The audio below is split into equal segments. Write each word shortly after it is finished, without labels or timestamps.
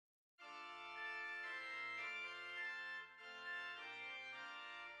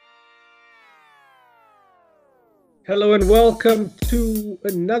Hello and welcome to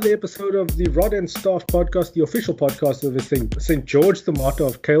another episode of the Rod and Staff podcast, the official podcast of the St. George the Martyr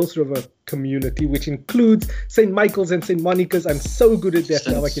of Kuils River community, which includes St. Michael's and St. Monica's. I'm so good at that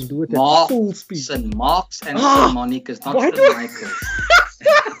now, I can do it at full speed. St. Mark's and St. Monica's, not St. Michael's.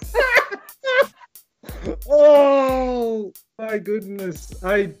 Oh my goodness.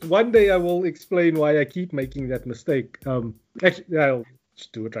 One day I will explain why I keep making that mistake. Actually, I'll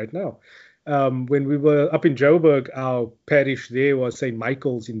just do it right now. When we were up in Joburg, our parish there was St.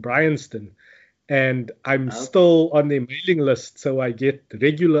 Michael's in Bryanston, and I'm still on their mailing list, so I get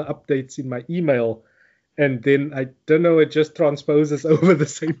regular updates in my email, and then I don't know, it just transposes over the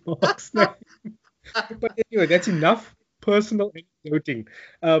St. Mark's name. But anyway, that's enough personal anecdoting.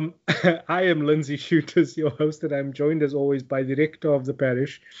 I am Lindsay Shooters, your host, and I'm joined as always by the rector of the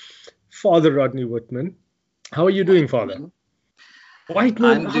parish, Father Rodney Whitman. How are you doing, Father? I'm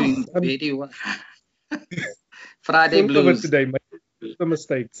doing very well. Friday blues today. The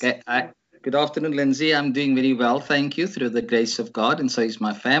mistakes. Okay, good afternoon, Lindsay. I'm doing very well, thank you, through the grace of God, and so is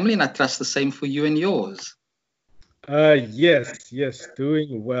my family, and I trust the same for you and yours. Yes,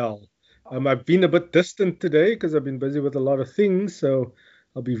 doing well. I've been a bit distant today because I've been busy with a lot of things, so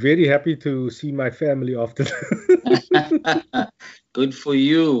I'll be very happy to see my family after that. Good for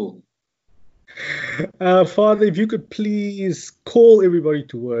you. Father, if you could please call everybody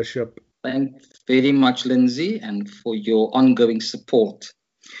to worship. Thanks very much, Lindsay, and for your ongoing support.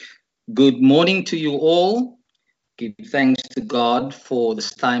 Good morning to you all. Give thanks to God for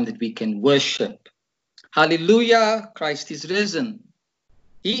this time that we can worship. Hallelujah, Christ is risen.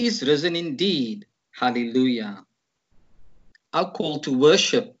 He is risen indeed. Hallelujah. Our call to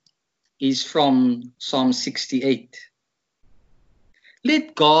worship is from Psalm 68.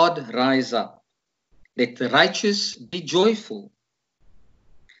 Let God rise up. Let the righteous be joyful.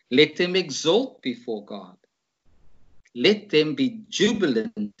 Let them exult before God. Let them be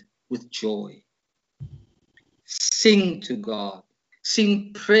jubilant with joy. Sing to God.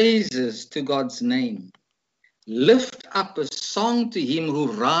 Sing praises to God's name. Lift up a song to him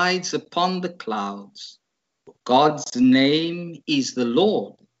who rides upon the clouds. God's name is the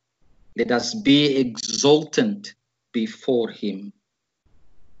Lord. Let us be exultant before him.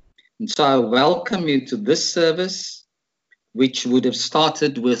 And so I welcome you to this service, which would have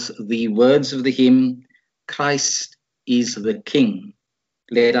started with the words of the hymn, Christ is the King.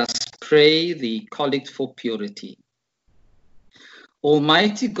 Let us pray the Collect for Purity.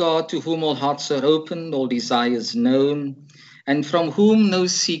 Almighty God, to whom all hearts are open, all desires known, and from whom no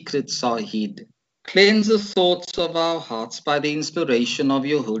secrets are hid, cleanse the thoughts of our hearts by the inspiration of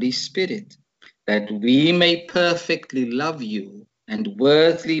your Holy Spirit, that we may perfectly love you and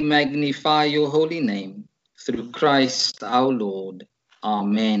worthily magnify your holy name, through Christ our Lord.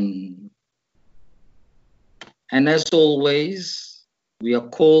 Amen. And as always, we are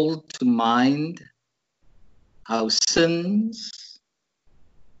called to mind our sins.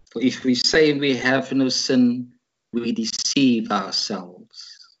 For if we say we have no sin, we deceive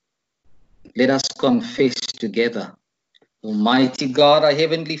ourselves. Let us confess together. Almighty God, our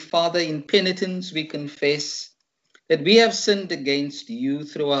Heavenly Father, in penitence we confess that we have sinned against you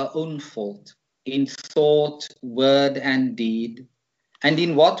through our own fault, in thought, word, and deed, and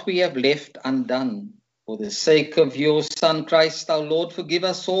in what we have left undone. For the sake of your Son, Christ our Lord, forgive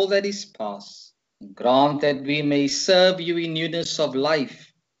us all that is past, and grant that we may serve you in newness of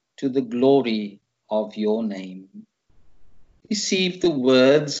life, to the glory of your name. Receive the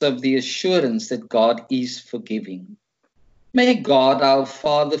words of the assurance that God is forgiving. May God our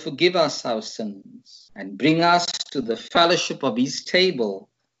Father forgive us our sins and bring us to the fellowship of his table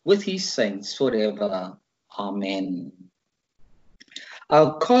with his saints forever. Amen.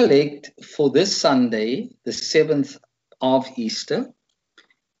 Our collect for this Sunday, the 7th of Easter,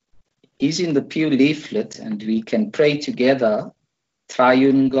 is in the pew leaflet, and we can pray together.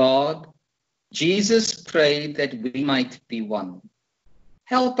 Triune God, Jesus prayed that we might be one.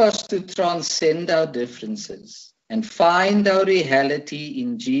 Help us to transcend our differences and find our reality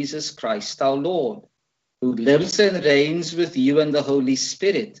in Jesus Christ our Lord, who lives and reigns with you and the Holy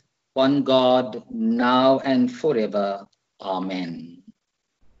Spirit, one God, now and forever. Amen.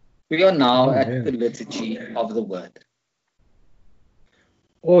 We are now at the liturgy of the Word.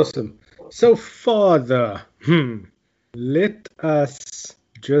 Awesome. So, Father, let us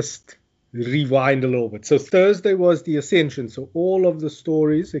just rewind a little bit. So Thursday was the Ascension. So all of the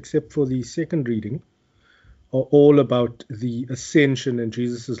stories, except for the second reading, are all about the Ascension and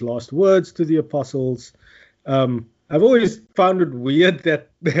Jesus' last words to the apostles. I've always found it weird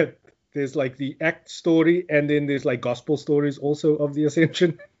that there's like the act story and then there's like gospel stories also of the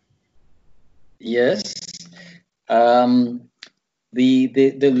Ascension. Yes. The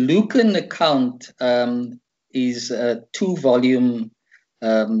Lucan account is a 2-volume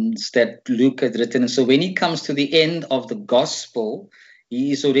that Luke had written. And so when he comes to the end of the gospel,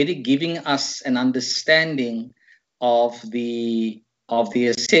 he is already giving us an understanding of the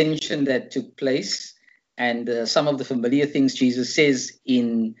ascension that took place. And some of the familiar things Jesus says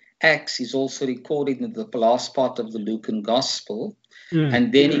in Acts is also recorded in the last part of the Lucan gospel.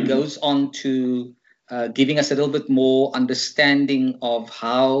 And then he goes on to giving us a little bit more understanding of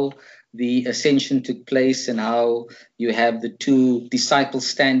how the ascension took place and how you have the 2 disciples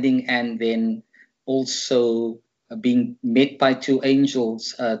standing and then also being met by 2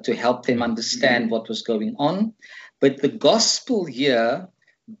 angels to help them understand what was going on. But the gospel here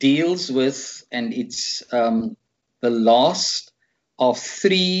deals with, and it's the last of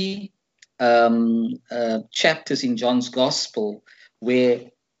 3 chapters in John's gospel, where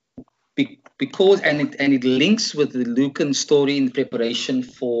because it links with the Lucan story in preparation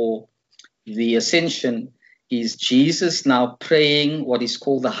for the ascension, is Jesus now praying what is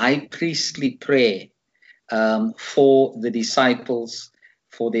called the high priestly prayer for the disciples,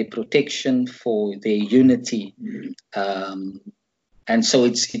 for their protection, for their unity. And so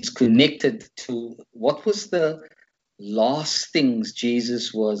it's connected to what was the last things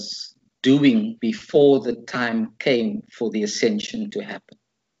Jesus was doing before the time came for the ascension to happen.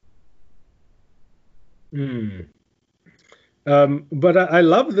 But I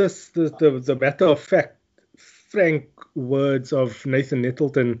love the matter of fact, frank words of Nathan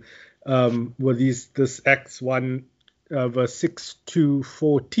Nettleton, were this Acts 1 verse 6 to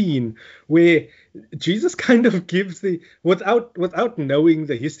 14, where Jesus kind of gives without knowing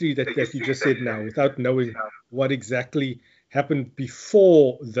the history that you just said now, without knowing what exactly happened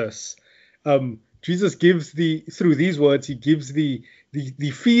before this. Jesus gives through these words, he gives the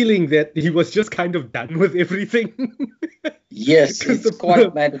feeling that he was just kind of done with everything. Yes, it's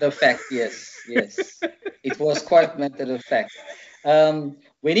quite matter of fact. Yes. It was quite matter of fact.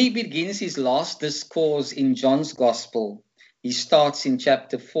 When he begins his last discourse in John's gospel, he starts in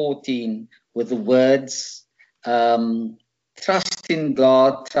chapter 14 with the words, trust in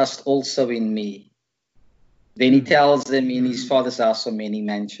God, trust also in me. Then he tells them, in his Father's house are many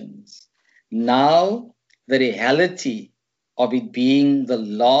mansions. Now, the reality of it being the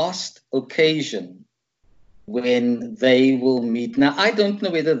last occasion when they will meet. Now, I don't know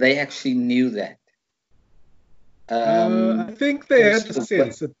whether they actually knew that. I think they had a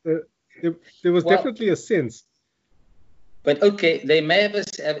sense. There was definitely a sense. But okay, they may have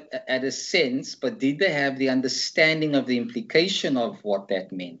had a sense, but did they have the understanding of the implication of what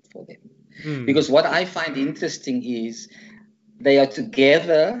that meant for them? Because what I find interesting is they are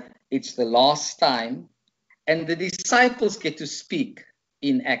together, it's the last time, and the disciples get to speak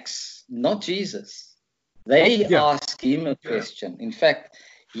in Acts, not Jesus. They ask him a question. In fact,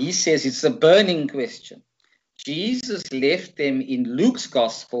 he says it's a burning question. Jesus left them in Luke's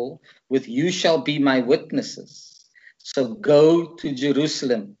gospel with, you shall be my witnesses. So go to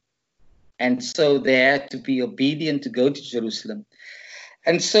Jerusalem. And so they had to be obedient to go to Jerusalem.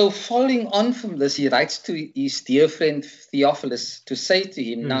 And so following on from this, he writes to his dear friend Theophilus to say to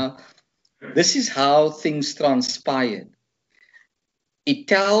him, now, this is how things transpired. It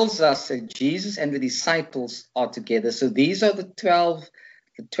tells us that Jesus and the disciples are together. So these are the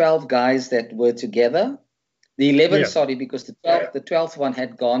 12 guys that were together. The 11, sorry, because the 12th one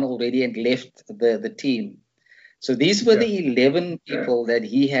had gone already and left the team. So these were the 11 people that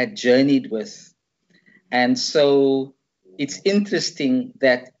he had journeyed with. And so it's interesting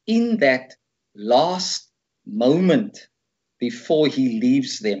that in that last moment before he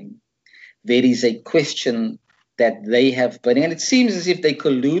leaves them, there is a question that they have burning. And it seems as if they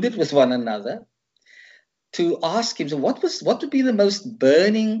colluded with one another to ask him, so what would be the most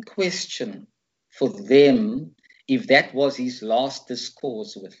burning question for them if that was his last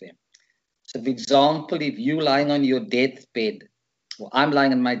discourse with them? So, for example, if you lying on your deathbed, or I'm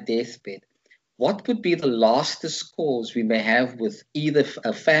lying on my deathbed, what would be the last discourse we may have with either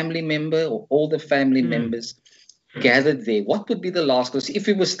a family member or all the family members gathered there? What would be the last? Because if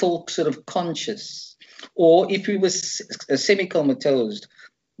we were still sort of conscious, or if we were semi-comatose,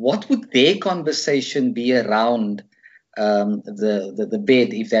 what would their conversation be around the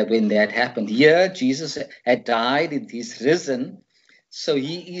bed if when that happened? Here, Jesus had died, and he's risen, so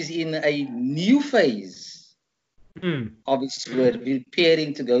he is in a new phase of his word,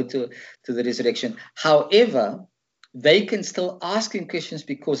 preparing to go to the resurrection. However, they can still ask him questions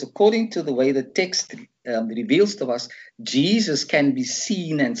because according to the way the text reveals to us, Jesus can be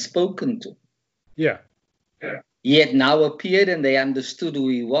seen and spoken to. Yeah. He had now appeared and they understood who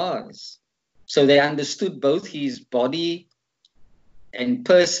he was. So they understood both his body and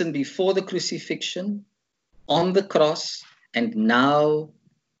person before the crucifixion, on the cross, and now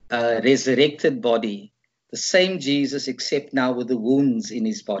resurrected body. The same Jesus, except now with the wounds in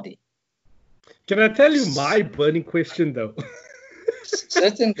his body. Can I tell you my burning question, though?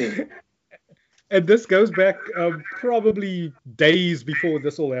 Certainly. And this goes back probably days before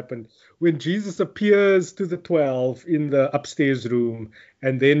this all happened, when Jesus appears to the 12 in the upstairs room,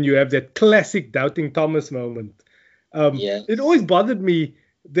 and then you have that classic doubting Thomas moment. Yes. It always bothered me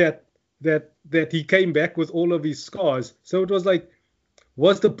that he came back with all of his scars. So it was like,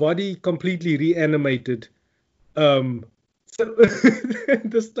 was the body completely reanimated? So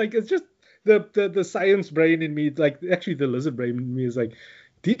this, like, it's just the science brain in me, like actually the lizard brain in me is like,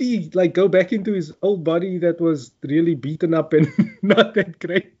 did he like go back into his old body that was really beaten up and not that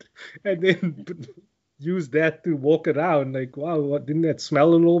great, and then use that to walk around? Like, wow, what, didn't that smell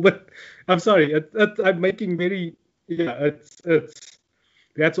a little bit? I'm sorry, I'm making very, it's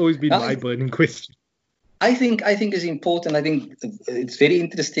that's always been my burning question. I think it's important. I think it's very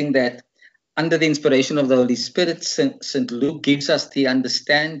interesting that under the inspiration of the Holy Spirit, St. Luke gives us the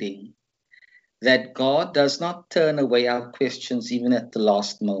understanding that God does not turn away our questions even at the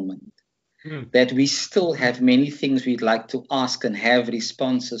last moment. That we still have many things we'd like to ask and have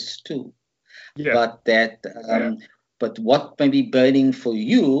responses to. Yeah. But what may be burning for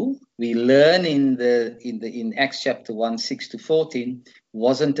you, we learn in Acts chapter 1, 6-14,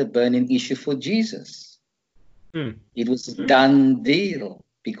 wasn't a burning issue for Jesus. It was a done deal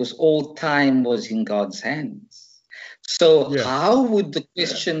because all time was in God's hands. So how would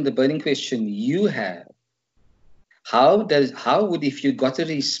the burning question you have, how would, if you got a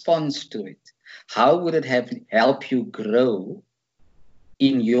response to it, how would it help you grow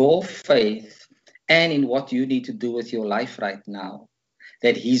in your faith and in what you need to do with your life right now,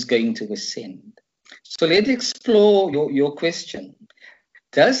 that he's going to ascend? So let's explore your question.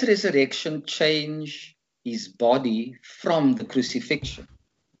 Does resurrection change his body from the crucifixion?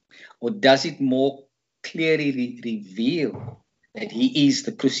 Or does it more clearly reveal that he is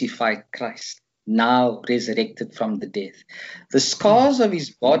the crucified Christ, now resurrected from the death? The scars of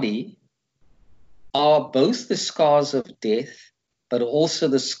his body are both the scars of death, but also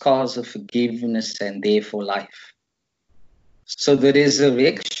the scars of forgiveness and therefore life. So the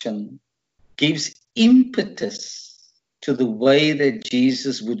resurrection gives impetus to the way that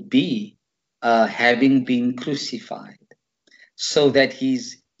Jesus would be, having been crucified, so that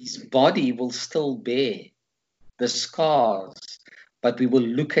his body will still bear the scars, but we will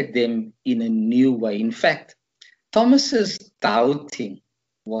look at them in a new way. In fact, Thomas's doubting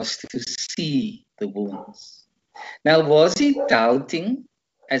was to see the wounds. Now, was he doubting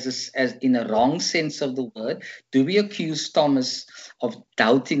as in a wrong sense of the word? Do we accuse Thomas of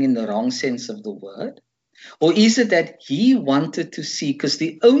doubting in the wrong sense of the word? Or is it that he wanted to see, because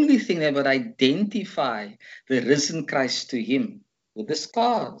the only thing that would identify the risen Christ to him were the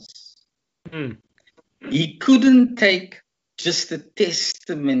scars. He couldn't take just the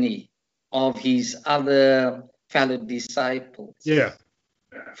testimony of his other fellow disciples. Yeah.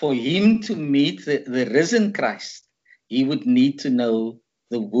 For him to meet the risen Christ, he would need to know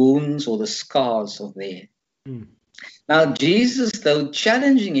the wounds or the scars of there. Now, Jesus, though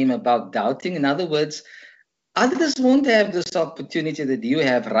challenging him about doubting, in other words, others won't have this opportunity that you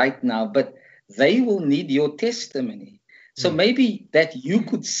have right now, but they will need your testimony. So maybe that you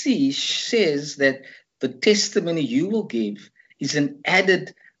could see says that the testimony you will give is an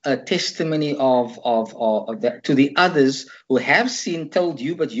added testimony of to the others who have seen, told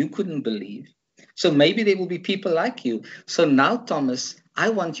you, but you couldn't believe. So maybe there will be people like you. So now, Thomas, I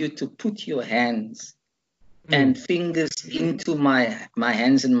want you to put your hands and fingers into my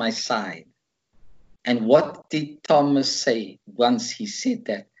hands and my side. And what did Thomas say once he said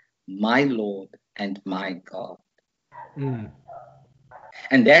that? My Lord and my God.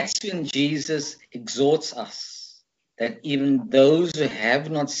 And that's when Jesus exhorts us that even those who have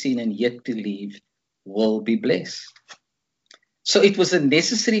not seen and yet believe will be blessed. So it was a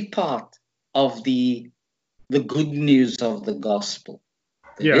necessary part of the good news of the gospel.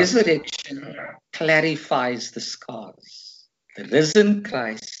 The resurrection clarifies the scars. The risen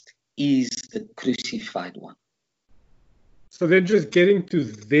Christ is the crucified one. So then just getting to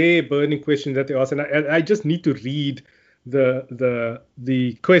their burning question that they asked, and I just need to read the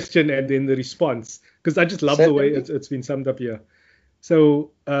question and then the response, because I just love the way it's been summed up here.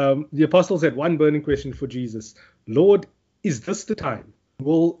 So the apostles had one burning question for Jesus. Lord, is this the time?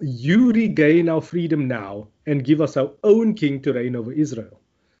 Will you regain our freedom now and give us our own king to reign over Israel?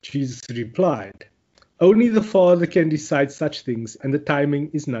 Jesus replied, only the Father can decide such things, and the timing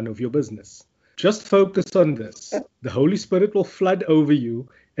is none of your business. Just focus on this. The Holy Spirit will flood over you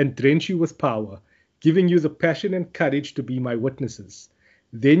and drench you with power, giving you the passion and courage to be my witnesses.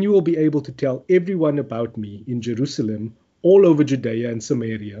 Then you will be able to tell everyone about me in Jerusalem, all over Judea and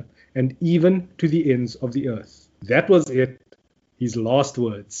Samaria, and even to the ends of the earth. That was it. His last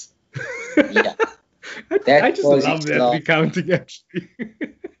words. Yeah. I just love that recounting, actually.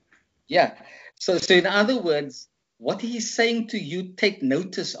 Yeah. So in other words, what he's saying to you, take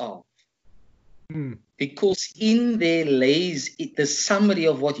notice of. Because in there lays the summary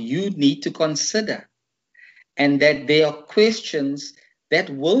of what you need to consider. And that there are questions that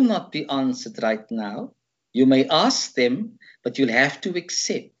will not be answered right now. You may ask them, but you'll have to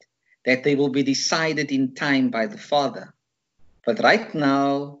accept that they will be decided in time by the Father. But right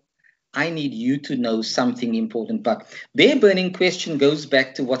now, I need you to know something important. But their burning question goes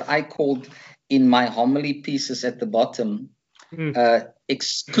back to what I called in my homily pieces at the bottom,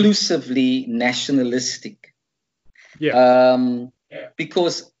 exclusively nationalistic.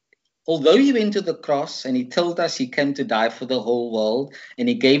 Because although he went to the cross and he told us he came to die for the whole world, and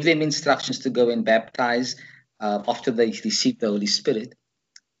he gave them instructions to go and baptize after they received the Holy Spirit,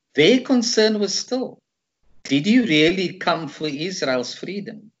 their concern was still, did you really come for Israel's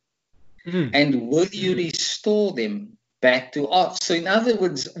freedom? And will you restore them back to us? So in other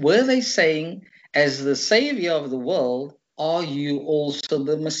words, were they saying, as the Savior of the world, are you also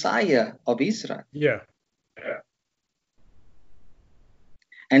the Messiah of Israel? Yeah.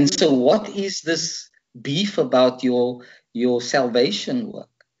 And so what is this beef about your salvation work?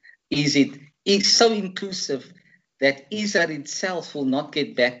 It's so inclusive that Israel itself will not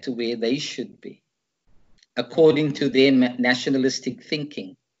get back to where they should be, according to their nationalistic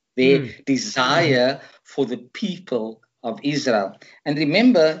thinking, their desire for the people of Israel. And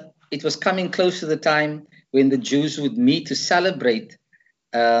remember, it was coming close to the time when the Jews would meet to celebrate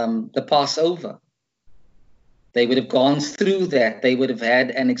the Passover. They would have gone through that. They would have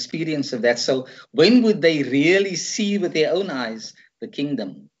had an experience of that. So when would they really see with their own eyes the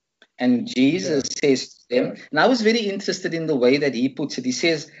kingdom? And Jesus says to them, and I was very interested in the way that he puts it. He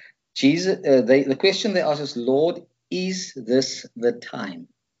says, Jesus, the question they ask is, Lord, is this the time?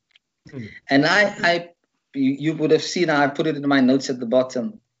 And you would have seen, I put it in my notes at the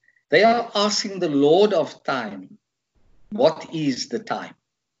bottom. They are asking the Lord of time, what is the time?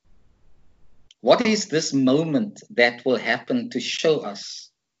 What is this moment that will happen to show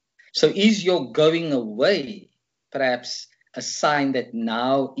us? So is your going away perhaps a sign that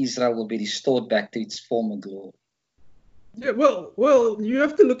now Israel will be restored back to its former glory? Yeah, well, you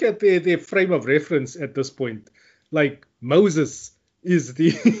have to look at their frame of reference at this point. Like Moses is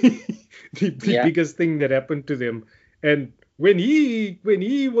the biggest thing that happened to them, and when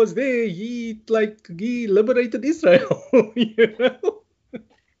he was there, he liberated Israel. You know?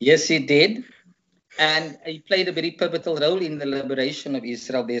 Yes, he did. And he played a very pivotal role in the liberation of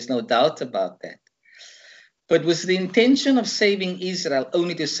Israel. There's no doubt about that. But was the intention of saving Israel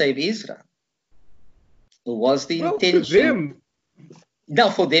only to save Israel? Or was the intention... For them, no,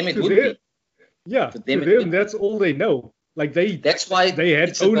 for them it would be. Yeah, for them that's all they know. Like that's why they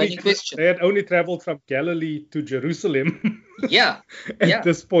had only traveled from Galilee to Jerusalem. At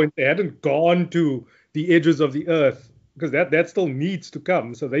this point, they hadn't gone to the edges of the earth, because that still needs to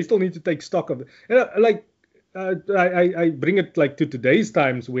come. So they still need to take stock of it. I bring it like to today's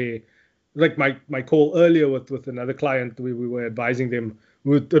times, where like my call earlier with another client, we were advising them.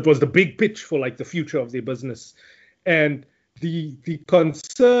 It was the big pitch for like the future of their business, and the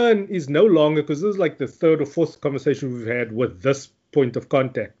concern is no longer, because this is like the third or fourth conversation we've had with this point of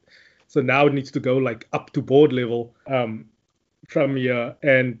contact. So now it needs to go like up to board level from here.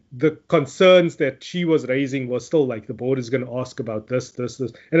 And the concerns that she was raising was still like, the board is going to ask about this.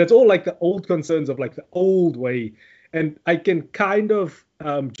 And it's all like the old concerns of like the old way. And I can kind of,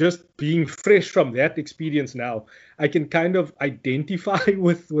 just being fresh from that experience now, I can kind of identify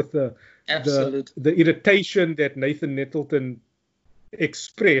with the irritation that Nathan Nettleton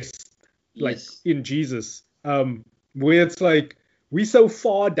expressed, like in Jesus, where it's like, we're so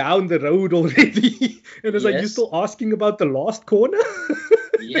far down the road already, and it's like, you're still asking about the last corner.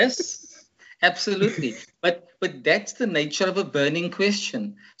 Yes, absolutely. But that's the nature of a burning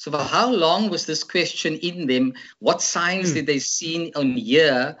question. So for how long was this question in them? What signs did they see on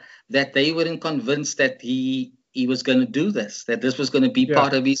here that they weren't convinced that he was going to do this, that this was going to be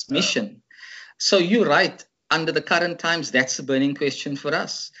part of his mission? So you're right. Under the current times, that's a burning question for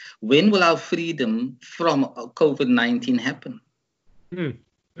us. When will our freedom from COVID-19 happen?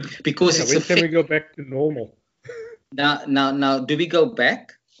 Because it's when can we go back to normal? Now, do we go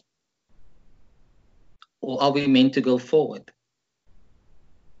back? Or are we meant to go forward?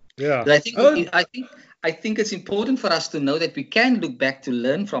 Yeah. But I think it's important for us to know that we can look back to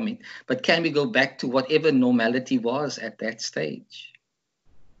learn from it, but can we go back to whatever normality was at that stage?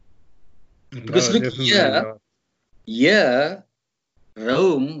 Because No, look definitely not. here,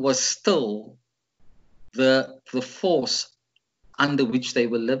 Rome was still the force under which they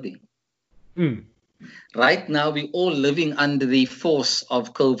were living. Mm. Right now, we're all living under the force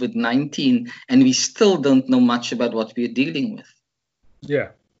of COVID-19, and we still don't know much about what we're dealing with. Yeah.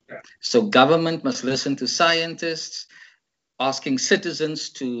 So government must listen to scientists, asking citizens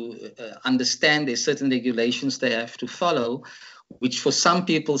to understand there's certain regulations they have to follow, which for some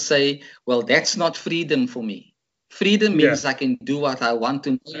people say, well, that's not freedom for me. Freedom means I can do what I want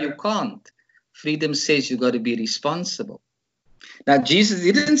to. No, you can't. Freedom says you got to be responsible. Now, Jesus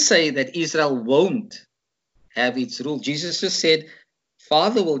didn't say that Israel won't have its rule. Jesus just said,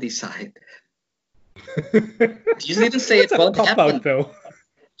 Father will decide. Jesus didn't say it won't happen. Though.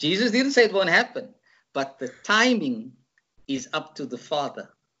 Jesus didn't say it won't happen. But the timing is up to the Father,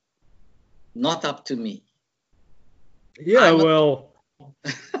 not up to me. Yeah, well,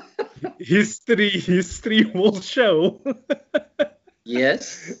 history will show.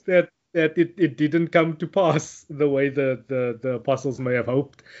 Yes. that it didn't come to pass the way the apostles may have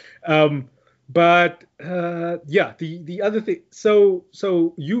hoped. But the other thing. So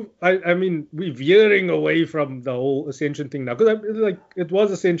I mean, we're veering away from the whole Ascension thing now, because like it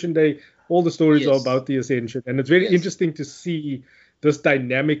was Ascension Day. All the stories are about the Ascension, and it's very interesting to see this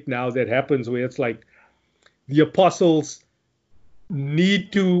dynamic now that happens, where it's like the apostles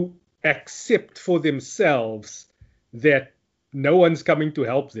need to accept for themselves that no one's coming to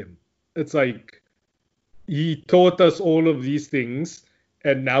help them. It's like he taught us all of these things,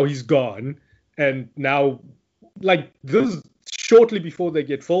 and now he's gone. And now, like this, shortly before they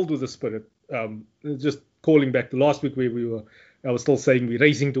get filled with the Spirit, just calling back to last week where I was still saying we're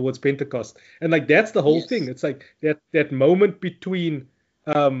racing towards Pentecost, and like that's the whole thing. It's like that moment between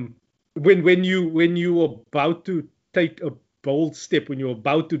when you about to take a bold step, when you're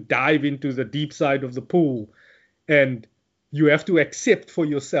about to dive into the deep side of the pool, and you have to accept for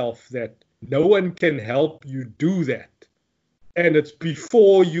yourself that no one can help you do that. And it's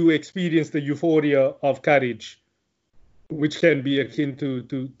before you experience the euphoria of courage, which can be akin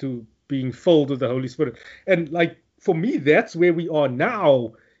to being filled with the Holy Spirit. And like for me, that's where we are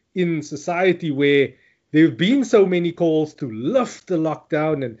now in society, where there have been so many calls to lift the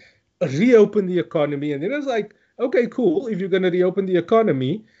lockdown and reopen the economy. And then it's like, okay, cool. If you're going to reopen the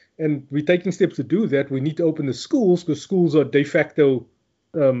economy, and we're taking steps to do that, we need to open the schools, because schools are de facto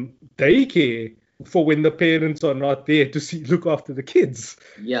daycare for when the parents are not there to look after the kids.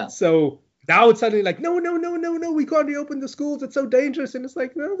 Yeah. So now it's suddenly like, no, we can't reopen the schools. It's so dangerous. And it's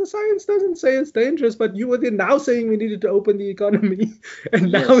like, no, the science doesn't say it's dangerous, but you were there now saying we needed to open the economy.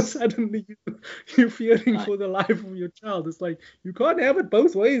 And now suddenly you're fearing for the life of your child. It's like, you can't have it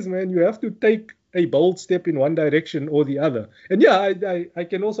both ways, man. You have to take a bold step in one direction or the other. And I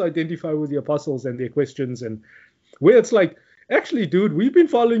can also identify with the apostles and their questions, and where it's like, actually, dude, we've been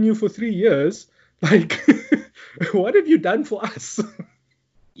following you for 3 years. Like, what have you done for us?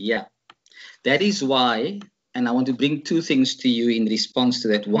 Yeah, that is why, and I want to bring two things to you in response to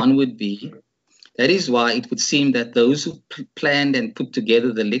that. One would be, that is why it would seem that those who planned and put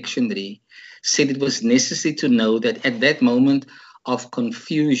together the lectionary said it was necessary to know that at that moment of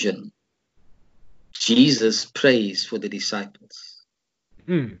confusion, Jesus prays for the disciples.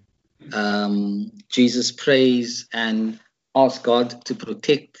 Jesus prays and asks God to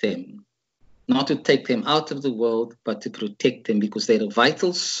protect them, not to take them out of the world, but to protect them, because they're a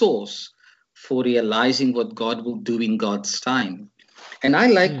vital source for realizing what God will do in God's time. And I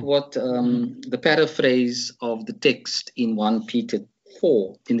like what the paraphrase of the text in 1 Peter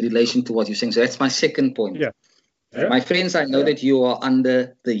 4 in relation to what you're saying. So that's my second point. Yeah. My friends, I know that you are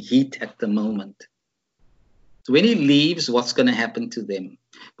under the heat at the moment. So when he leaves, what's going to happen to them?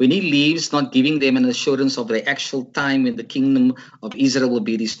 When he leaves, not giving them an assurance of the actual time when the kingdom of Israel will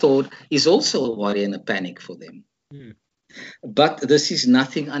be restored, is also a worry and a panic for them. But this is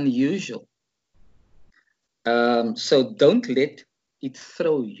nothing unusual. So don't let it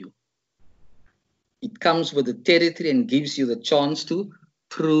throw you. It comes with the territory and gives you the chance to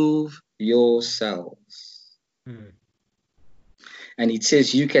prove yourselves. And it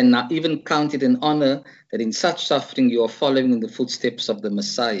says you can not even count it an honor that in such suffering you are following in the footsteps of the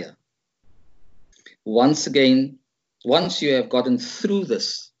Messiah. Once again, once you have gotten through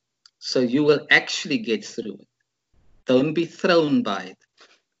this, so you will actually get through it. Don't be thrown by it.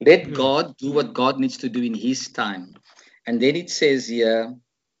 Let God do what God needs to do in his time. And then it says here,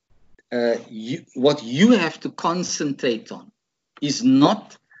 what you have to concentrate on is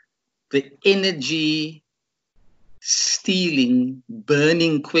not the energy stealing,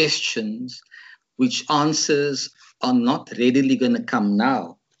 burning questions which answers are not readily going to come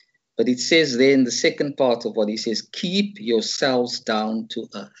now. But it says there in the second part of what he says, keep yourselves down to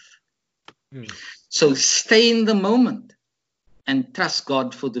earth. So stay in the moment and trust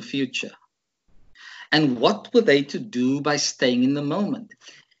God for the future. And what were they to do by staying in the moment?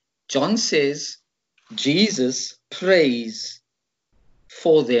 John says Jesus prays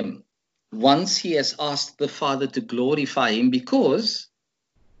for them once he has asked the Father to glorify him, because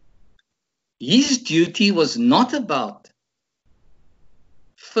his duty was not about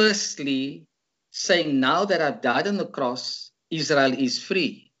firstly saying, now that I've died on the cross, Israel is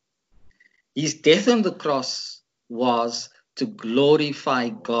free. His death on the cross was to glorify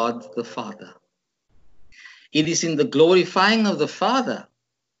God the Father. It is in the glorifying of the Father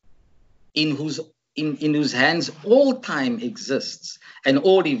in whose hands all time exists and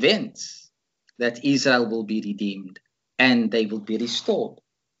all events, that Israel will be redeemed and they will be restored.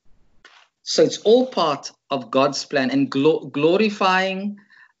 So it's all part of God's plan. And glorifying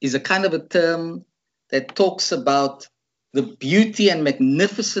is a kind of a term that talks about the beauty and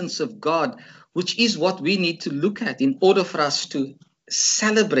magnificence of God, which is what we need to look at in order for us to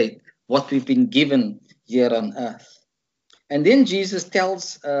celebrate what we've been given here on earth. And then Jesus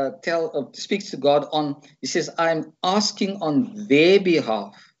speaks to God he says, I'm asking on their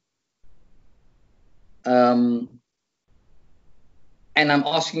behalf. And I'm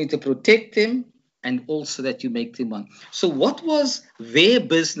asking you to protect them and also that you make them one. So what was their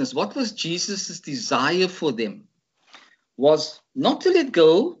business? What was Jesus' desire for them? Was not to let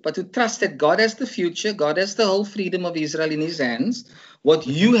go, but to trust that God has the future. God has the whole freedom of Israel in his hands. What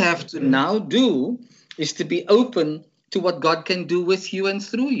you have to now do is to be open to what God can do with you and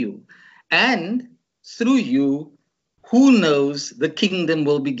through you. And through you, who knows, the kingdom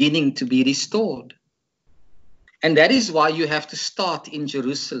will beginning to be restored. And that is why you have to start in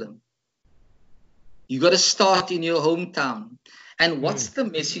Jerusalem. You got to start in your hometown. And what's the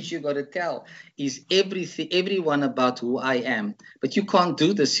message you got to tell? Is everyone about who I am. But you can't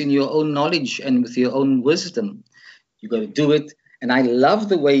do this in your own knowledge and with your own wisdom. You got to do it. And I love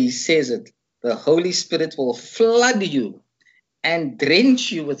the way he says it. The Holy Spirit will flood you and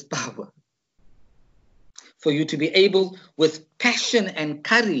drench you with power for you to be able, with passion and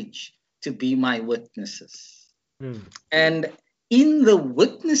courage, to be my witnesses. And in the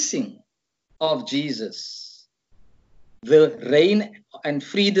witnessing of Jesus, the reign and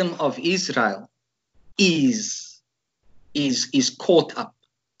freedom of Israel is caught up.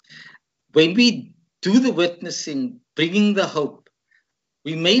 When we do the witnessing, bringing the hope,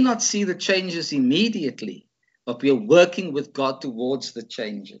 we may not see the changes immediately, but we are working with God towards the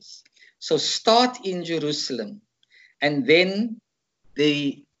changes. So start in Jerusalem, and then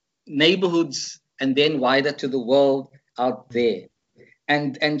the neighborhoods, and then wider to the world out there.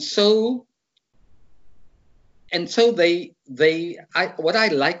 And so what I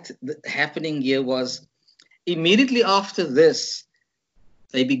liked happening here was immediately after this,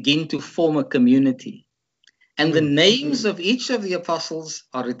 they begin to form a community. And the names of each of the apostles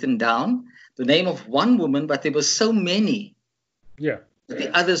are written down, the name of one woman, but there were so many. Yeah. The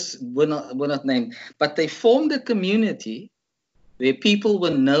others were not named. But they formed a community where people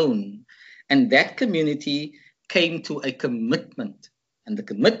were known. And that community came to a commitment. And the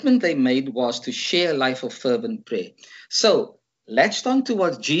commitment they made was to share a life of fervent prayer. So, latched on to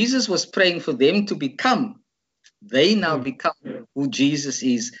what Jesus was praying for them to become, they now become who Jesus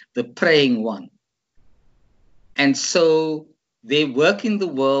is, the praying one. And so their work in the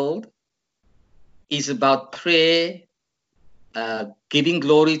world is about prayer, giving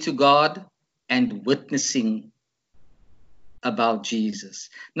glory to God, and witnessing about Jesus.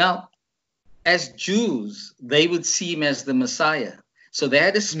 Now, as Jews, they would see him as the Messiah. So they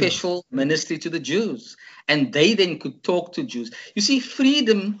had a special ministry to the Jews, and they then could talk to Jews. You see,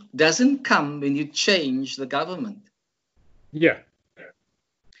 freedom doesn't come when you change the government. Yeah.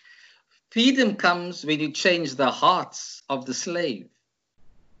 Freedom comes when you change the hearts of the slave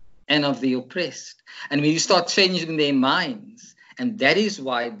and of the oppressed. And when you start changing their minds, and that is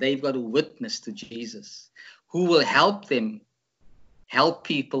why they've got to witness to Jesus, who will help them, help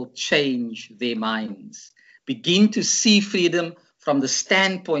people change their minds, begin to see freedom from the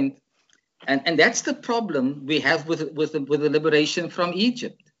standpoint. And that's the problem we have with the liberation from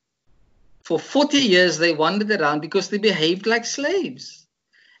Egypt. For 40 years, they wandered around because they behaved like slaves.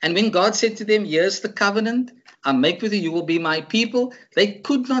 And when God said to them, here's the covenant I make with you, you will be my people, they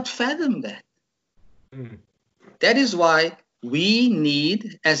could not fathom that. That is why we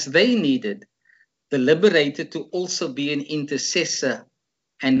need, as they needed, the liberator to also be an intercessor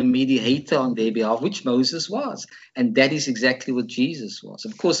and a mediator on their behalf, which Moses was. And that is exactly what Jesus was.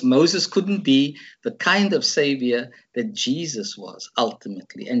 Of course, Moses couldn't be the kind of savior that Jesus was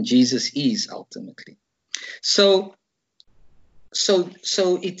ultimately, and Jesus is ultimately. So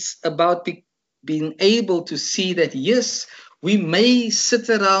it's about being able to see that, yes, we may sit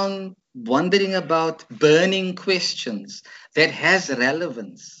around wondering about burning questions that has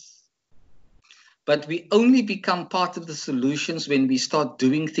relevance. But we only become part of the solutions when we start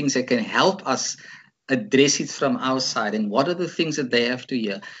doing things that can help us address it from our side. And what are the things that they have to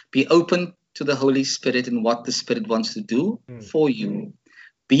hear? Be open to the Holy Spirit and what the Spirit wants to do for you.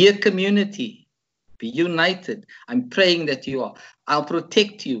 Be a community. Be united. I'm praying that you are. I'll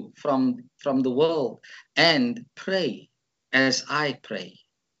protect you from the world. And pray as I pray.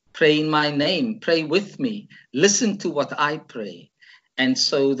 Pray in my name. Pray with me. Listen to what I pray. And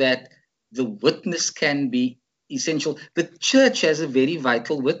so that the witness can be essential. The church has a very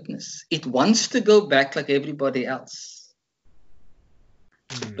vital witness. It wants to go back like everybody else.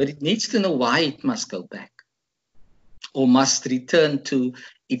 But it needs to know why it must go back or must return to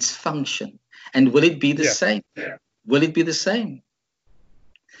its function. And will it be the same? Will it be the same?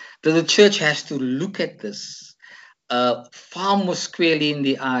 The church has to look at this far more squarely in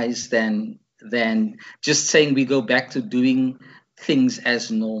the eyes than just saying we go back to doing things as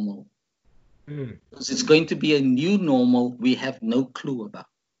normal. Because it's going to be a new normal we have no clue about.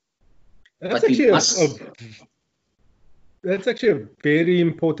 That's actually a very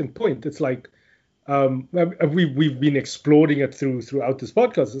important point. It's like we've been exploring it throughout this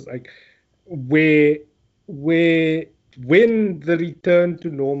podcast. It's like when the return to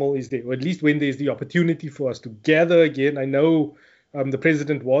normal is there, or at least when there's the opportunity for us to gather again. I know the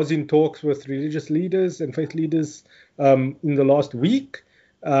president was in talks with religious leaders and faith leaders in the last week.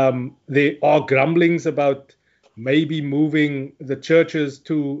 There are grumblings about maybe moving the churches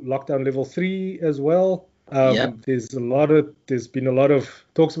to lockdown level 3 as well. There's been a lot of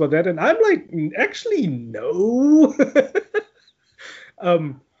talks about that, and I'm like, actually no,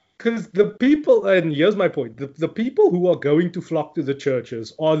 because the people, and here's my point: the people who are going to flock to the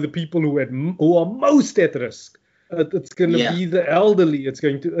churches are the people who are most at risk. It's going to be the elderly. This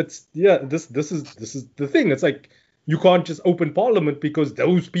is the thing. It's like, you can't just open Parliament because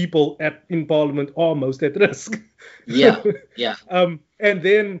those people in Parliament are most at risk. And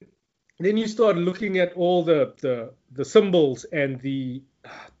then you start looking at all the symbols and the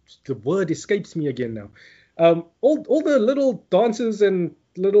word escapes me again now. All the little dances and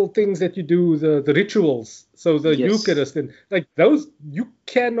little things that you do, the rituals. So the Eucharist and like those, you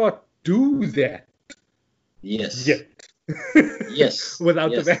cannot do that. Yet.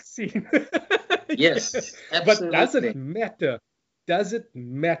 Without the vaccine. Yes, absolutely. But does it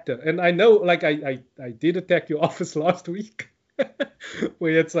matter? And I know, like, I did attack your office last week,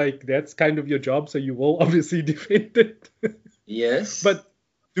 where it's like, that's kind of your job, so you will obviously defend it. Yes. But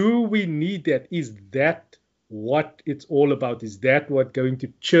do we need that? Is that what it's all about? Is that what going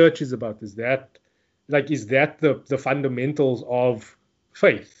to church is about? Is that the fundamentals of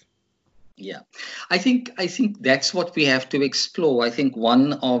faith? Yeah, I think that's what we have to explore. I think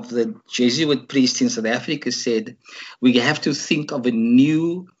one of the Jesuit priests in South Africa said we have to think of a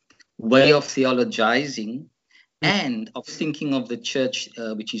new way of theologizing and of thinking of the church,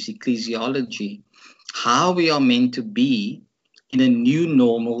 which is ecclesiology, how we are meant to be in a new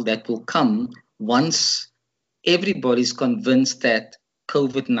normal that will come once everybody's convinced that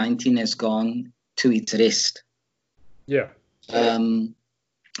COVID-19 has gone to its rest. Yeah.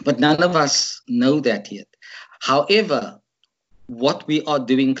 But none of us know that yet. However, what we are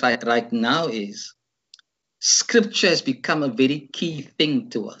doing right now is Scripture has become a very key thing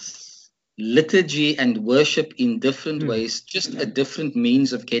to us. Liturgy and worship in different ways, just a different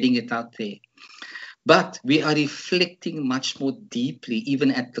means of getting it out there. But we are reflecting much more deeply,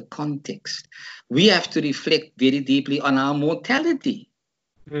 even at the context. We have to reflect very deeply on our mortality.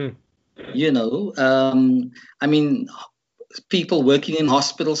 You know, I mean, people working in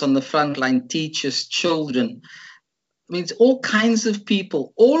hospitals on the front line, teachers, children. I mean, it's all kinds of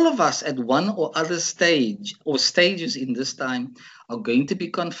people. All of us at one or other stage or stages in this time are going to be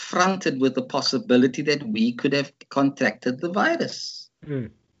confronted with the possibility that we could have contracted the virus.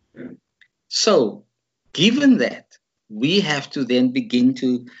 So, given that, we have to then begin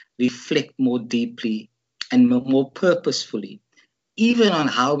to reflect more deeply and more purposefully, even on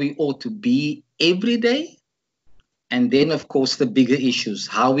how we ought to be every day. And then, of course, the bigger issues,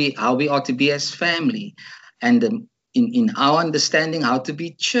 how we ought to be as family, and in our understanding, how to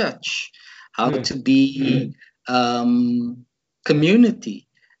be church, how to be community.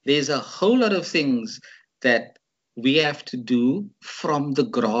 There's a whole lot of things that we have to do from the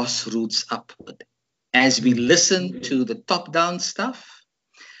grassroots upward. As we listen to the top-down stuff,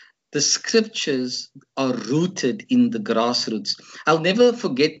 the scriptures are rooted in the grassroots. I'll never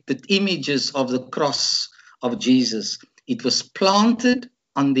forget the images of the cross of Jesus. It was planted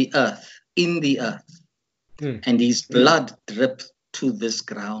on the earth, in the earth, and his blood dripped to this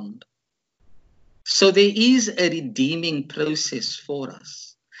ground. So there is a redeeming process for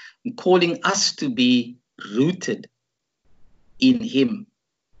us, calling us to be rooted in him,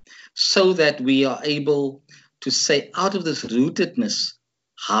 so that we are able to say, out of this rootedness,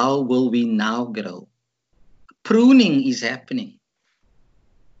 how will we now grow? Pruning is happening.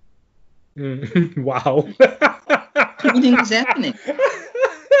 Wow. Pruning is happening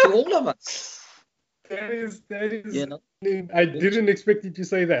to all of us. That is, you know, I didn't expect you to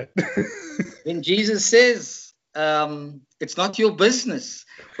say that. When Jesus says, it's not your business,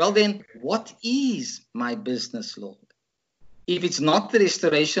 well then, what is my business, Lord? If it's not the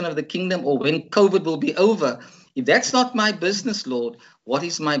restoration of the kingdom, or when COVID will be over, if that's not my business, Lord, what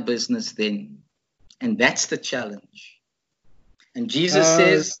is my business then? And that's the challenge. And Jesus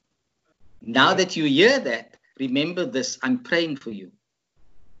says, now that you hear that, remember this, I'm praying for you.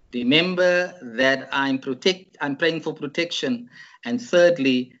 Remember that I'm praying for protection. And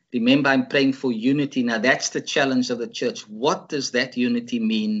thirdly, remember I'm praying for unity. Now that's the challenge of the church. What does that unity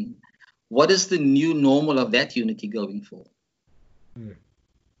mean? What is the new normal of that unity going for?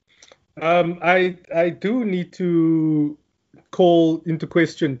 I do need to call into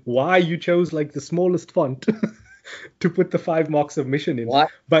question why you chose like the smallest font to put the 5 marks of mission in. What?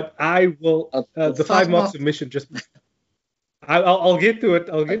 But I will the 5 marks of mission. Just I'll get to it.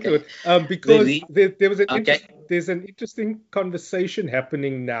 I'll get to it because there was there's an interesting conversation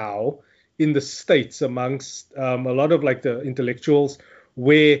happening now in the States amongst a lot of like the intellectuals,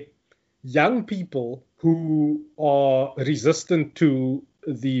 where young people who are resistant to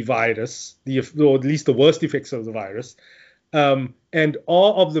the virus, or at least the worst effects of the virus, and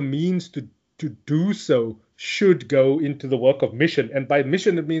are of the means to do so, should go into the work of mission. And by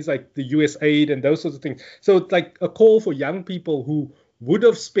mission, it means like the US aid and those sorts of things. So it's like a call for young people who would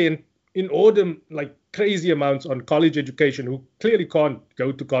have spent like crazy amounts on college education, who clearly can't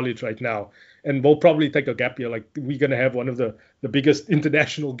go to college right now, and will probably take a gap year. Like we're going to have one of the biggest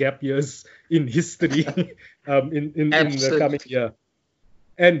international gap years in history in the coming year.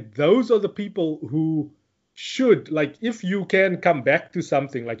 And those are the people who should, like, if you can come back to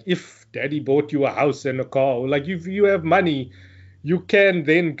something, like if daddy bought you a house and a car, or like if you have money, you can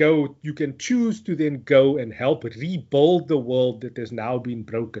choose to then go and help rebuild the world that has now been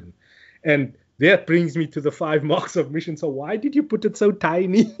broken. And that brings me to the 5 marks of mission. So why did you put it so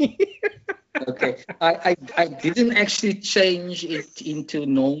tiny? Okay, I didn't actually change it into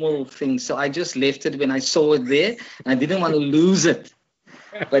normal things. So I just left it when I saw it there, and I didn't want to lose it.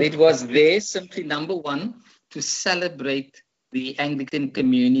 But it was there simply, number one, to celebrate the Anglican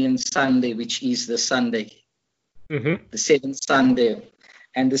Communion Sunday, which is the Sunday, the 7th Sunday.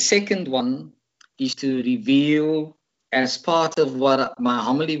 And the second one is to reveal, as part of what my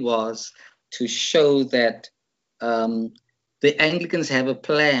homily was, to show that the Anglicans have a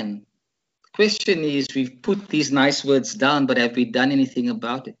plan. The question is, we've put these nice words down, but have we done anything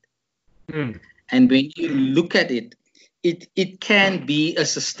about it? And when you look at it, it can be a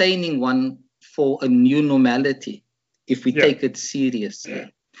sustaining one for a new normality if we take it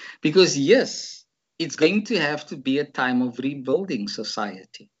seriously. Because yes, it's going to have to be a time of rebuilding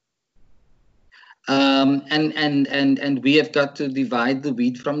society. And we have got to divide the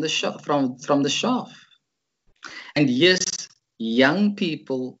wheat from the chaff. And yes, young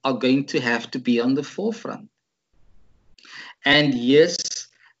people are going to have to be on the forefront. And yes,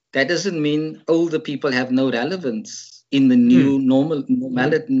 that doesn't mean older people have no relevance in the new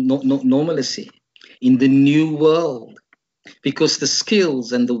normalcy, in the new world, because the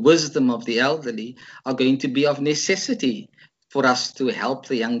skills and the wisdom of the elderly are going to be of necessity for us to help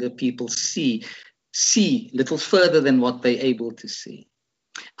the younger people see little further than what they're able to see.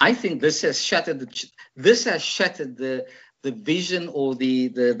 I think this has shattered the vision, or the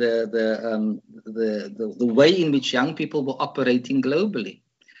way in which young people were operating globally.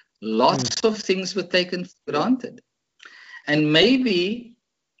 Lots of things were taken for granted. And maybe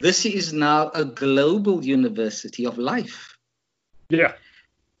this is now a global university of life. Yeah.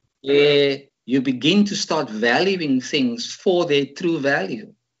 Where you begin to start valuing things for their true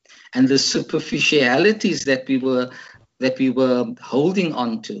value. And the superficialities that we were holding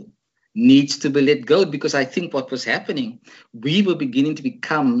on to needs to be let go, because I think what was happening, we were beginning to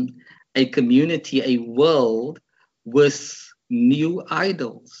become a community, a world with new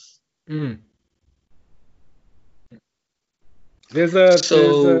idols. There's a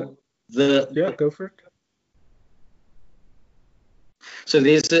So yeah, go for it. So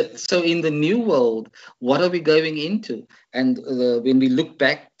in the new world, what are we going into? And when we look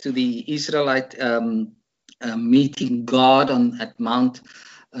back to the Israelite meeting God at Mount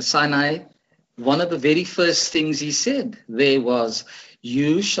Sinai, one of the very first things he said there was,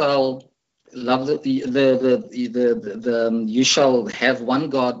 "You shall love you shall have one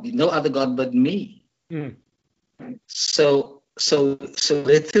God, no other God but me." Mm. So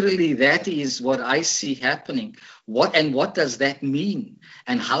literally that is what I see happening. What does that mean?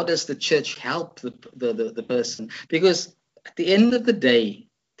 And how does the church help the person? Because at the end of the day,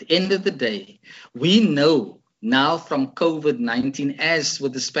 we know now from COVID-19, as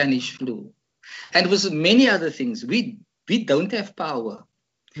with the Spanish flu, and with many other things, we don't have power.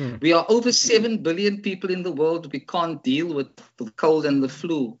 Mm. We are over 7 billion people in the world. We can't deal with the cold and the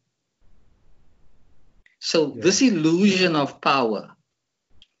flu. So this illusion of power,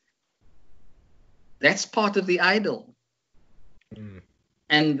 that's part of the idol. Mm.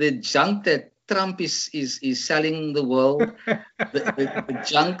 And the junk that Trump is selling the world, the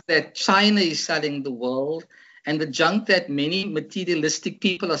junk that China is selling the world, and the junk that many materialistic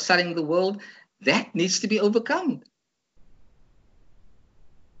people are selling the world, that needs to be overcome.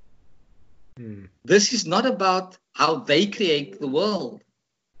 Mm. This is not about how they create the world.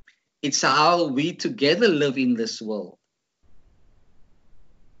 It's how we together live in this world.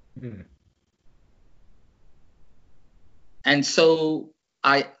 Mm. And so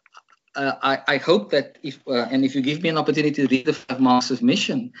I hope that if you give me an opportunity to read the 5 Marks of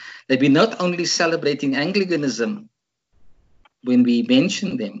Mission, that we're not only celebrating Anglicanism when we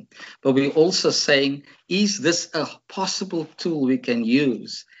mention them, but we're also saying, is this a possible tool we can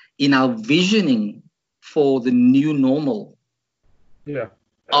use in our visioning for the new normal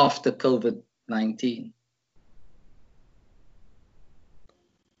after COVID-19?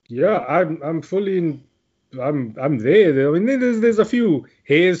 Yeah, I'm fully in. I'm there. I mean, there's a few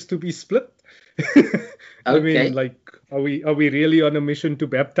hairs to be split. I mean, like, are we really on a mission to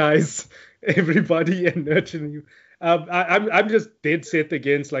baptize everybody and nurture you? I'm just dead set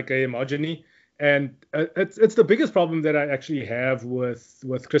against like a homogeny, and it's the biggest problem that I actually have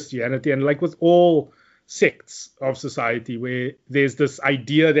with Christianity and like with all sects of society, where there's this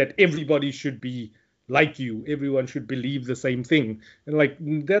idea that everybody should be like you, everyone should believe the same thing, and like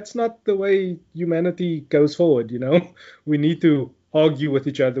that's not the way humanity goes forward. We need to argue with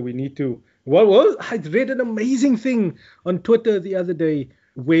each other. We need to. Well, I read an amazing thing on Twitter the other day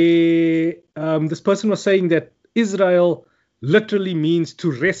where this person was saying that Israel literally means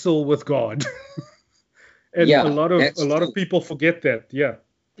to wrestle with God. And a lot of people forget that.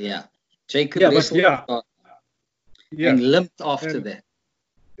 Jacob wrestled with God and limped after that.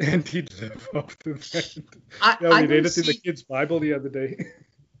 And he'd live after that. We read it in the kids' Bible the other day.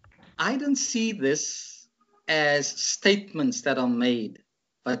 I don't see this as statements that are made,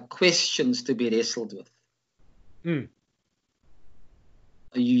 but questions to be wrestled with.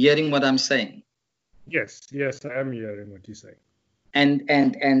 Are you hearing what I'm saying? Yes, I am hearing what you're saying.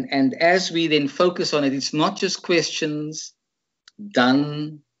 And as we then focus on it, it's not just questions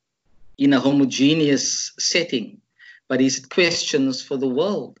done in a homogeneous setting, but it's questions for the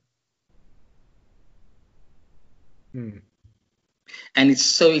world. And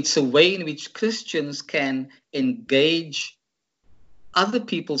it's a way in which Christians can engage other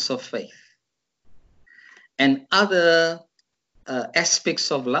peoples of faith and other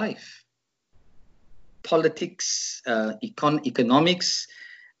aspects of life, politics, economics,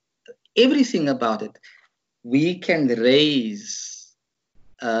 everything about it. We can raise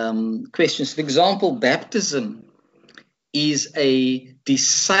questions. For example, baptism is a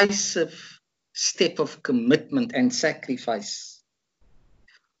decisive step of commitment and sacrifice.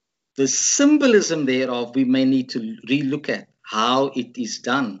 The symbolism thereof we may need to relook at how it is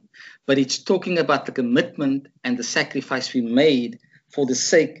done, but it's talking about the commitment and the sacrifice we made for the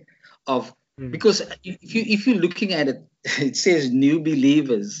sake of, because if you're looking at it, it says new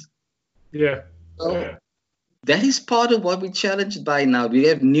believers. Well, that is part of what we're challenged by now. We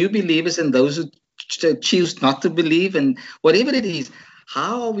have new believers and those who choose not to believe, and whatever it is,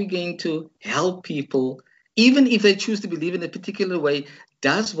 how are we going to help people, even if they choose to believe in a particular way?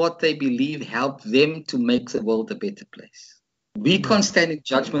 Does what they believe help them to make the world a better place? We can't stand in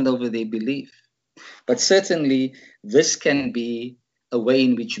judgment over their belief, but certainly this can be a way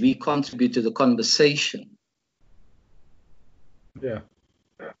in which we contribute to the conversation.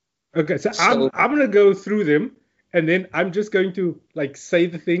 Okay, so I'm going to go through them, and then I'm just going to like say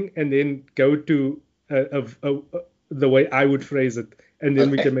the thing and then go to the way I would phrase it, and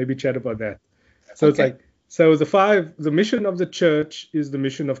then we can maybe chat about that. So it's like, So the mission of the church is the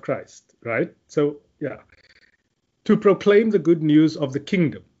mission of Christ, right? So, yeah, to proclaim the good news of the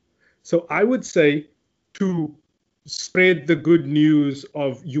kingdom. So I would say to spread the good news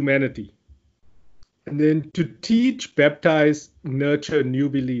of humanity. And then to teach, baptize, nurture new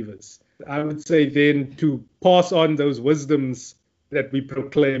believers. I would say then to pass on those wisdoms that we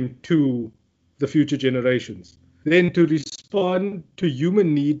proclaim to the future generations. Then to respond to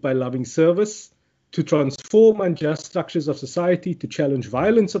human need by loving service, to transform unjust structures of society, to challenge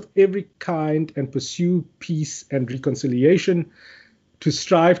violence of every kind and pursue peace and reconciliation, to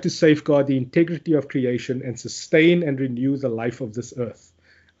strive to safeguard the integrity of creation and sustain and renew the life of this earth.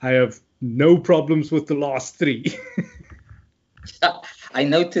 I have no problems with the last three. I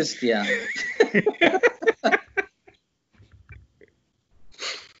noticed, yeah.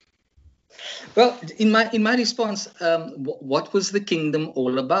 Well, in my response, what was the kingdom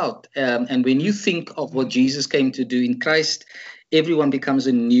all about? And when you think of what Jesus came to do in Christ, everyone becomes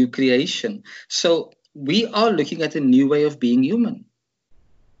a new creation. So we are looking at a new way of being human.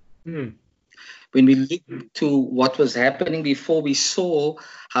 When we look to what was happening before, we saw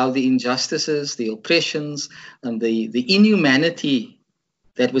how the injustices, the oppressions, and the inhumanity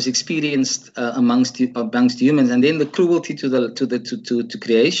that was experienced amongst humans, and then the cruelty to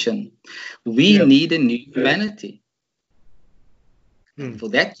creation. We need a new humanity. And for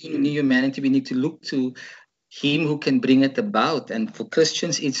that new humanity, we need to look to Him who can bring it about. And for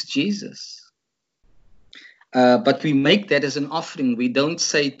Christians, it's Jesus. But we make that as an offering. We don't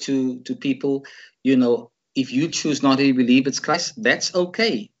say to people, if you choose not to believe it's Christ, that's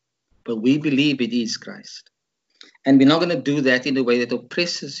okay. But we believe it is Christ. And we're not going to do that in a way that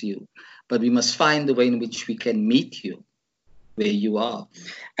oppresses you, but we must find a way in which we can meet you where you are.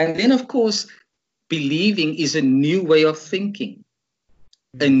 And then, of course, believing is a new way of thinking,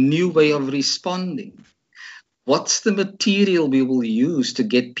 a new way of responding. What's the material we will use to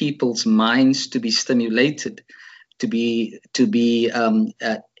get people's minds to be stimulated, to be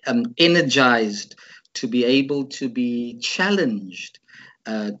energized, to be able to be challenged,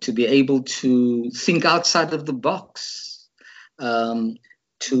 to be able to think outside of the box, to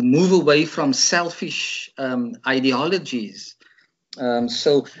move away from selfish ideologies.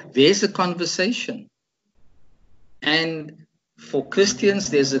 So there's a conversation. And for Christians,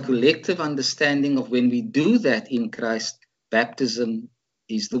 there's a collective understanding of when we do that in Christ, baptism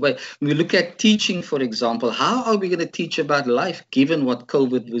is the way. When we look at teaching, for example, how are we going to teach about life given what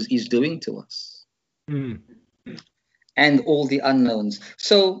COVID is doing to us? And all the unknowns.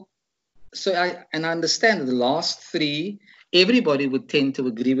 So I understand the last three, everybody would tend to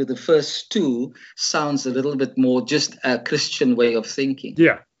agree with. The first two sounds a little bit more just a Christian way of thinking.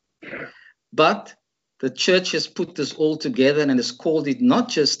 Yeah. But the church has put this all together and has called it not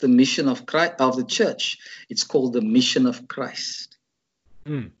just the mission of Christ, of the church, it's called the mission of Christ.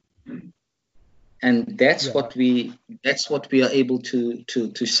 And that's what we are able to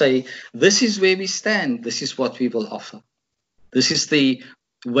say. This is where we stand. This is what we will offer. This is the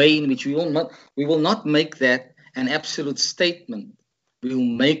way in which we will not make that an absolute statement. We will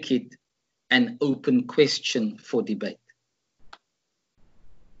make it an open question for debate.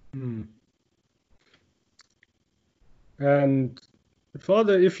 And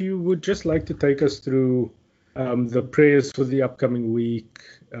Father, if you would just like to take us through the prayers for the upcoming week,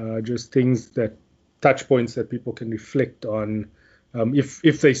 just things touch points that people can reflect on,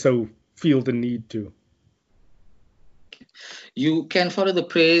 if they so feel the need to. You can follow the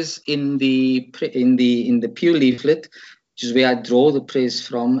prayers in the Pew leaflet, which is where I draw the prayers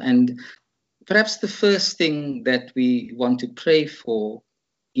from. And perhaps the first thing that we want to pray for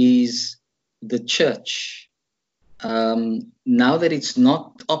is the church. Now that it's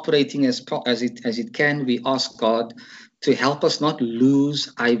not operating as it can, we ask God to help us not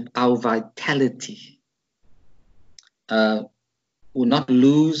lose our vitality, will not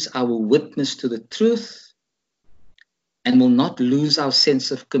lose our witness to the truth, and will not lose our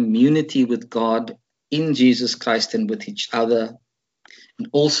sense of community with God in Jesus Christ and with each other, and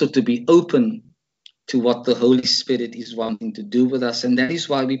also to be open to what the Holy Spirit is wanting to do with us. And that is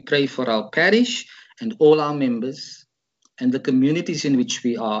why we pray for our parish and all our members and the communities in which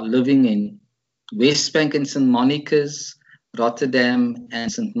we are living in, Westbank and St. Monica's, Rotterdam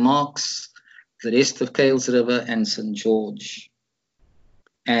and St. Mark's, the rest of Kuilsriver and St. George.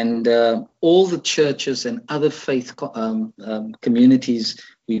 And all the churches and other faith communities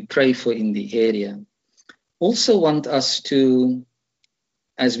we pray for in the area. Also want us to,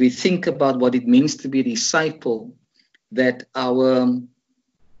 as we think about what it means to be a disciple, that our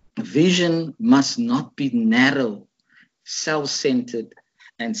vision must not be narrow, self-centered,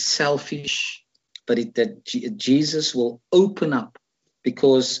 and selfish, but that Jesus will open up,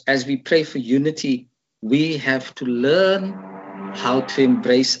 because as we pray for unity, we have to learn how to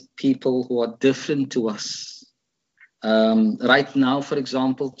embrace people who are different to us. Right now, for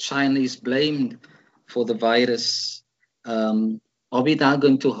example, China is blamed for the virus. Are we now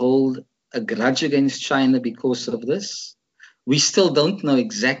going to hold a grudge against China because of this? We still don't know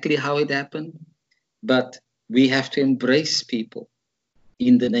exactly how it happened, but we have to embrace people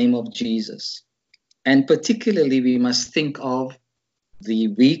in the name of Jesus. And particularly, we must think of the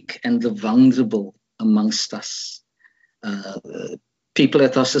weak and the vulnerable amongst us. People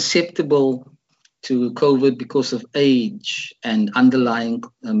that are susceptible to COVID because of age and underlying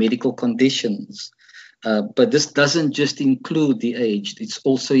medical conditions. But this doesn't just include the aged, it's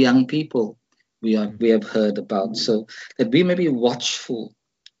also young people we have heard about. So that we may be watchful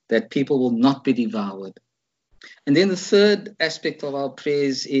that people will not be devoured. And then the third aspect of our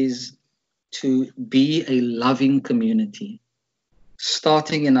prayers is to be a loving community,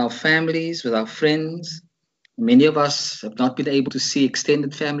 starting in our families, with our friends. Many of us have not been able to see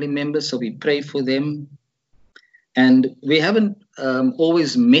extended family members, so we pray for them. And we haven't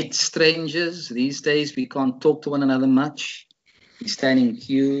always met strangers. These days, we can't talk to one another much. We stand in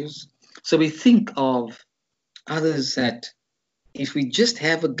queues. So we think of others that if we just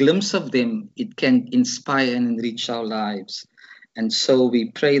have a glimpse of them, it can inspire and enrich our lives. And so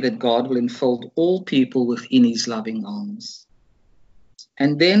we pray that God will enfold all people within his loving arms.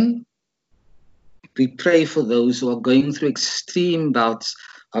 And then we pray for those who are going through extreme bouts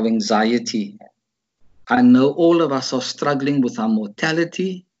of anxiety. I know all of us are struggling with our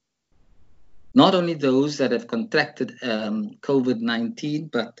mortality, not only those that have contracted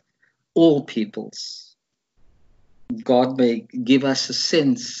COVID-19, but all peoples. God may give us a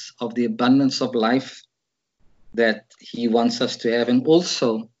sense of the abundance of life that he wants us to have, and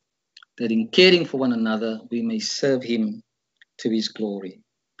also that in caring for one another, we may serve him to his glory.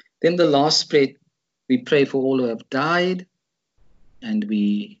 Then the last prayer, we pray for all who have died, and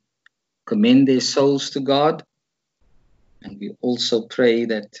we commend their souls to God. And we also pray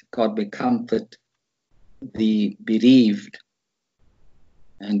that God may comfort the bereaved.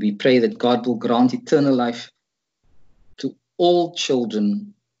 And we pray that God will grant eternal life to all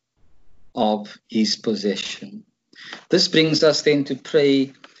children of his possession. This brings us then to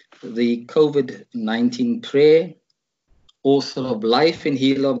pray the COVID-19 prayer. Author of life and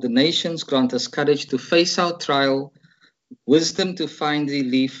healer of the nations, grant us courage to face our trial, wisdom to find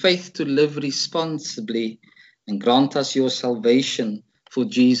relief, faith to live responsibly, and grant us your salvation for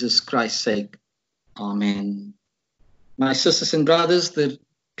Jesus Christ's sake. Amen. My sisters and brothers, the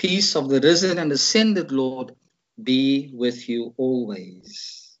peace of the risen and ascended Lord be with you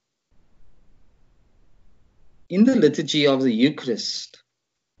always. In the liturgy of the Eucharist,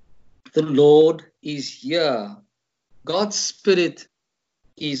 the Lord is here. God's Spirit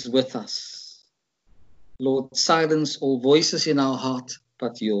is with us. Lord, silence all voices in our heart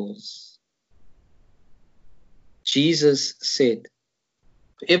but yours. Jesus said,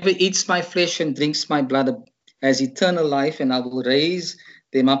 whoever eats my flesh and drinks my blood has eternal life, and I will raise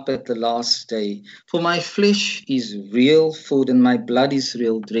them up at the last day. For my flesh is real food and my blood is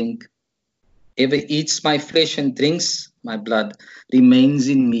real drink. Whoever eats my flesh and drinks my blood remains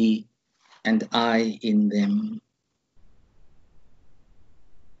in me and I in them.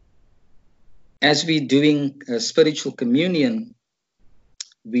 As we're doing spiritual communion,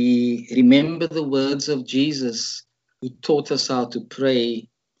 we remember the words of Jesus who taught us how to pray.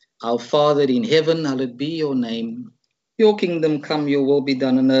 Our Father in heaven, hallowed be your name. Your kingdom come, your will be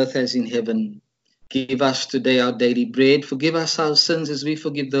done on earth as in heaven. Give us today our daily bread. Forgive us our sins as we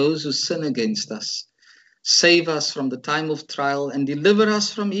forgive those who sin against us. Save us from the time of trial and deliver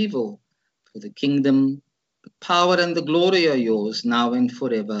us from evil. For the kingdom, the power and the glory are yours now and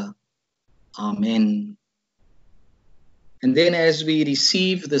forever. Amen. And then as we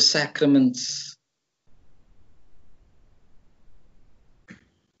receive the sacraments,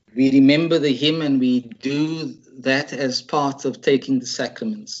 we remember the hymn and we do that as part of taking the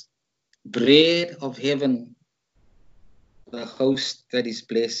sacraments. Bread of heaven, the host that is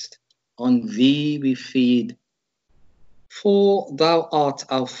blessed, on thee we feed, for thou art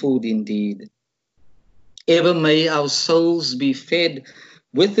our food indeed. Ever may our souls be fed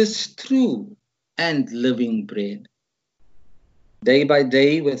with this true and living bread, day by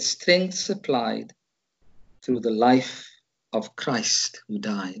day with strength supplied through the life of Christ who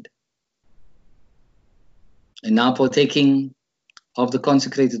died. And now partaking of the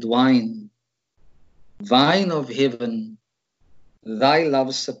consecrated wine, wine of heaven, thy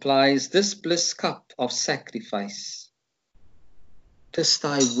love supplies this bliss cup of sacrifice. 'Tis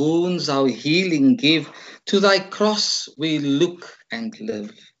thy wounds our healing give. To thy cross we look and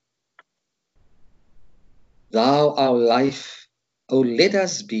live. Thou our life, O let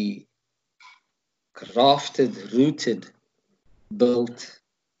us be, crafted, rooted, built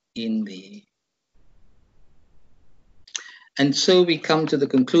in thee. And so we come to the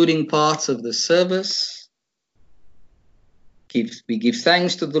concluding parts of the service. We give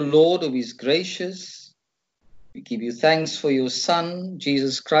thanks to the Lord who is gracious. We give you thanks for your Son,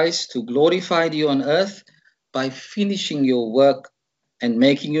 Jesus Christ, who glorified you on earth by finishing your work and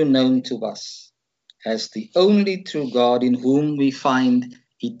making you known to us as the only true God in whom we find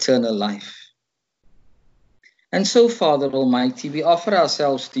eternal life. And so, Father Almighty, we offer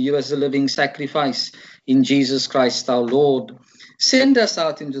ourselves to you as a living sacrifice in Jesus Christ our Lord. Send us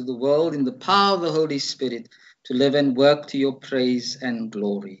out into the world in the power of the Holy Spirit to live and work to your praise and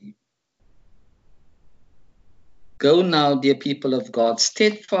glory. Go now, dear people of God,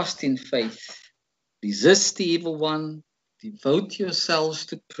 steadfast in faith. Resist the evil one. Devote yourselves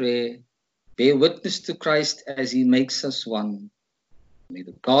to prayer. Bear witness to Christ as he makes us one. May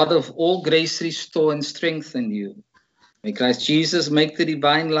the God of all grace restore and strengthen you. May Christ Jesus make the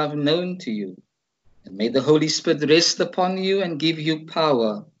divine love known to you. And may the Holy Spirit rest upon you and give you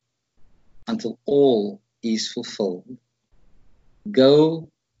power until all is fulfilled. Go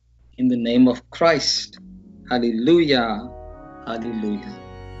in the name of Christ. Hallelujah. Hallelujah.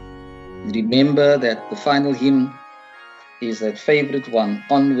 Remember that the final hymn is that favorite one,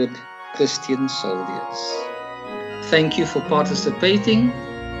 Onward, Christian Soldiers. Thank you for participating,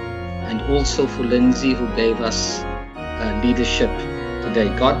 and also for Lindsay, who gave us leadership today.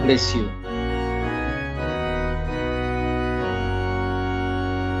 God bless you.